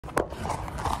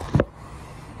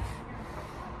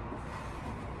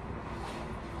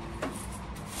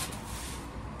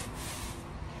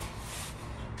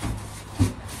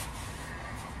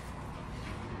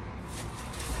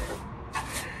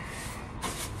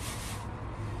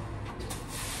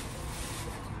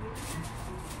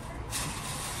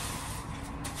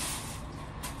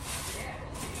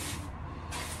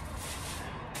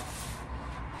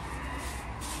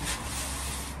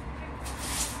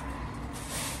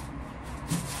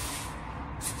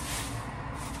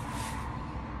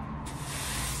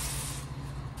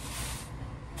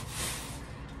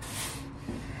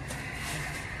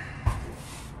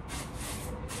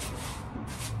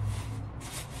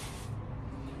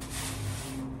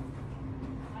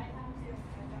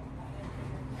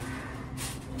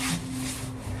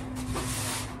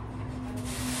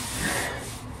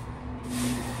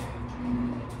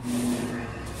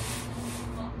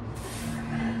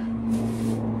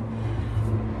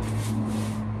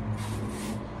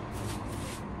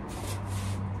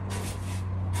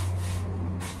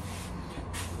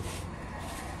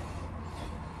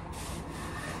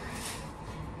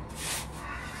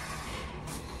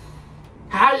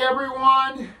Hi,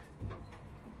 everyone.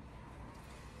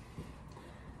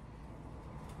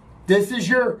 This is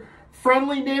your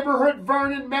friendly neighborhood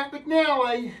Vernon Matt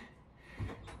McNally.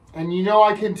 And you know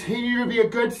I continue to be a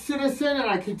good citizen and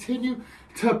I continue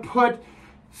to put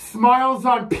smiles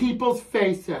on people's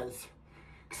faces.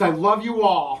 Because I love you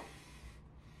all.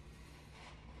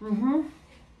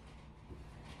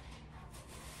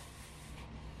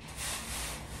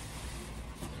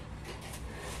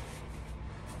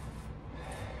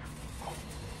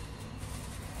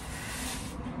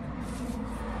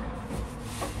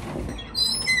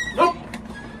 Nope.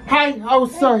 Hi. Oh,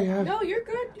 sorry. No, you're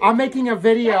good. I'm making a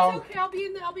video. That's okay. I'll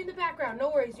be in the background. No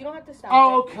worries. You don't have to stop.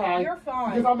 Oh, okay. You're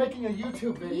fine. Because I'm making a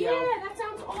YouTube video. Yeah, that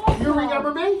sounds awesome. You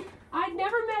remember me? I've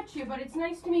never met you, but it's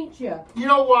nice to meet you. You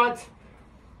know what?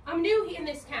 I'm new in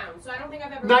this town, so I don't think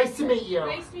I've ever. Nice to meet you.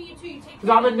 Nice to meet you too. You take. Because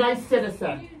I'm a nice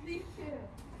citizen.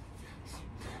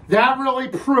 That really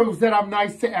proves that I'm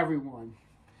nice to everyone.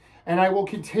 And I will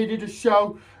continue to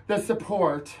show the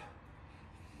support.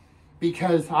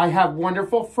 Because I have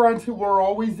wonderful friends who are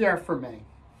always there for me.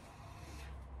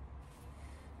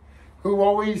 Who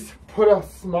always put a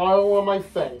smile on my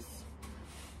face.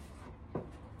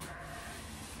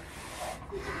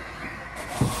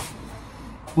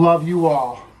 Love you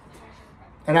all.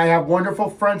 And I have wonderful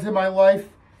friends in my life.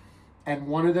 And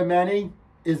one of the many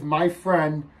is my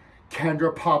friend,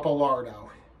 Kendra Papalardo.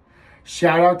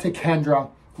 Shout out to Kendra.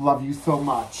 Love you so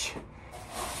much.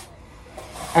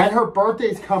 And her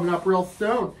birthday's coming up real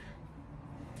soon.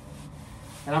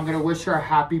 And I'm going to wish her a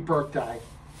happy birthday.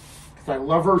 Because I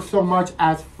love her so much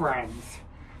as friends.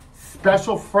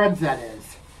 Special friends, that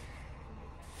is.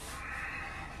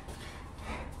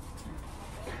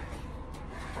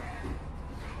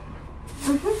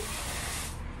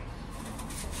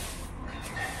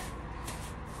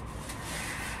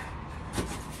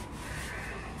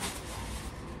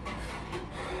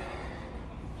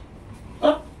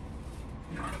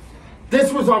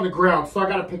 This was on the ground, so I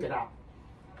gotta pick it up.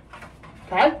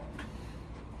 Okay?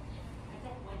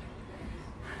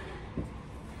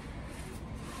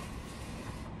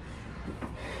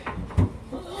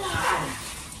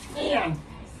 Man.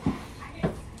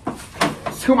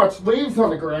 There's too much leaves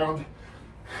on the ground.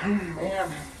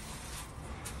 Man.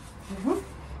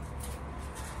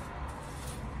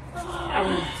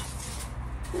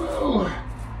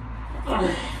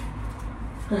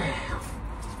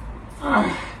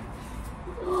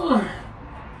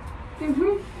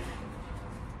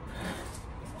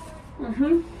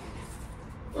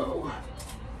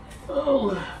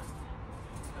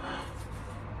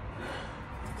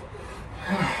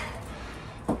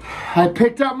 I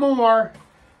picked up more.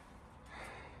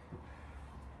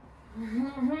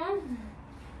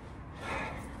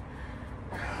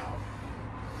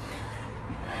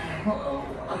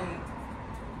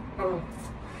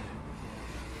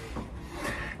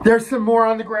 There's some more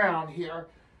on the ground here.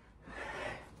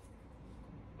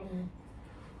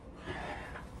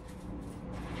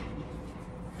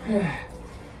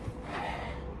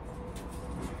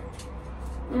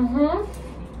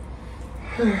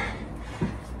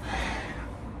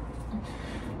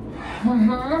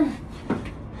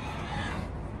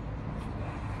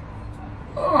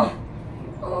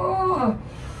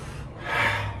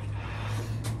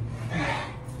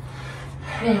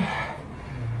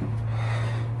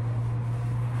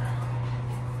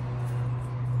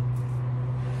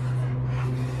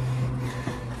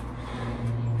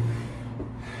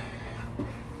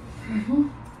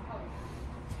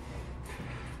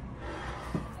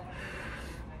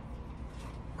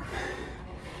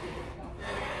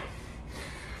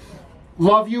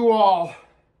 Love you all.